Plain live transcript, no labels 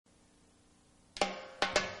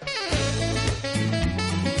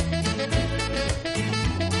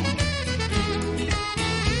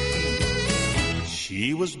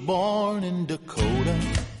She was born in Dakota,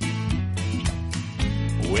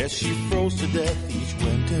 where she froze to death each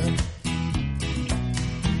winter.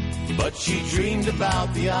 But she dreamed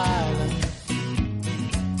about the island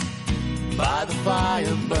by the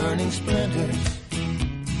fire burning splinters.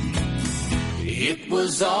 It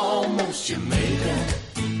was almost Jamaica,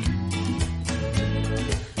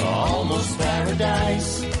 almost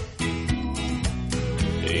paradise.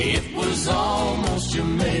 It was almost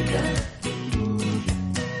Jamaica.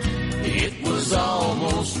 It was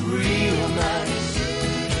almost real nice.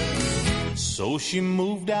 So she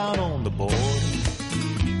moved out on the border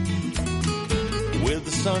with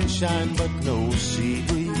the sunshine but no sea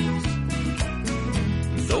breeze.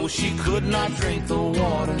 Though she could not drink the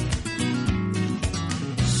water,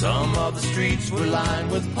 some of the streets were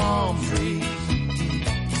lined with palm trees.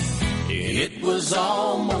 It was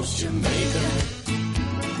almost Jamaica,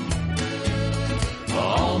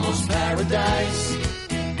 almost paradise.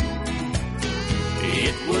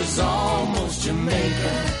 It was almost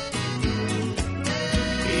Jamaica.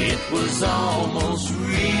 It was almost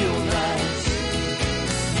real nice.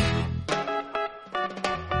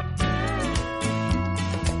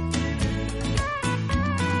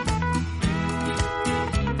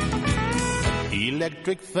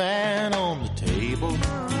 Electric fan on the table,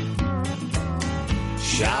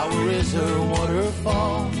 shower is her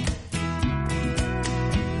waterfall.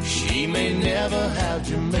 She may never have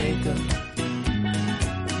Jamaica,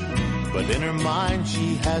 but in her mind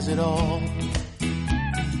she has it all.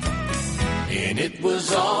 And it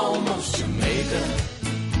was almost Jamaica,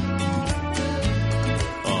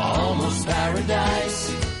 almost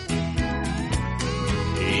paradise.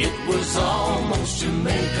 It was almost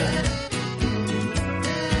Jamaica.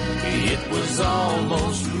 It was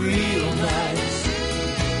almost real nice.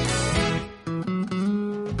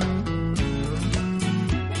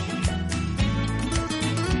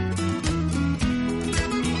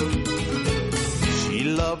 She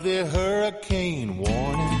loved the hurricane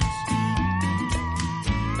warnings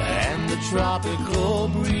and the tropical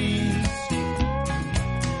breeze.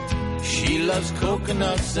 She loves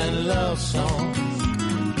coconuts and love songs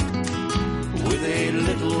with a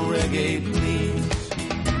little reggae please.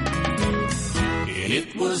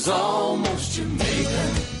 It was almost Jamaica,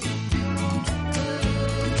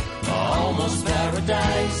 almost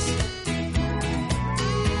paradise.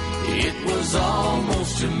 It was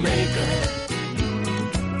almost Jamaica.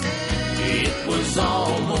 It was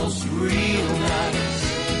almost real nice.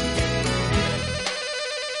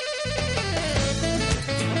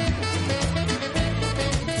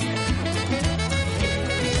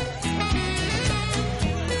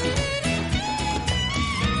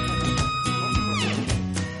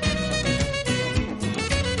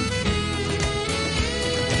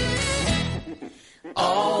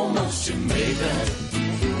 Almost Jamaica,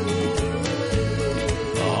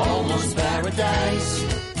 almost paradise.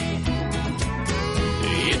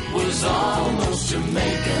 It was almost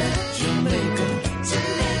Jamaica, Jamaica,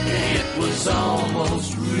 Jamaica. It was almost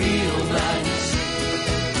real nice.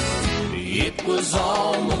 It was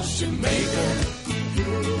almost Jamaica,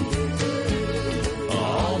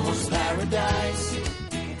 almost paradise.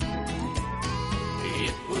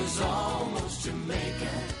 It was almost Jamaica.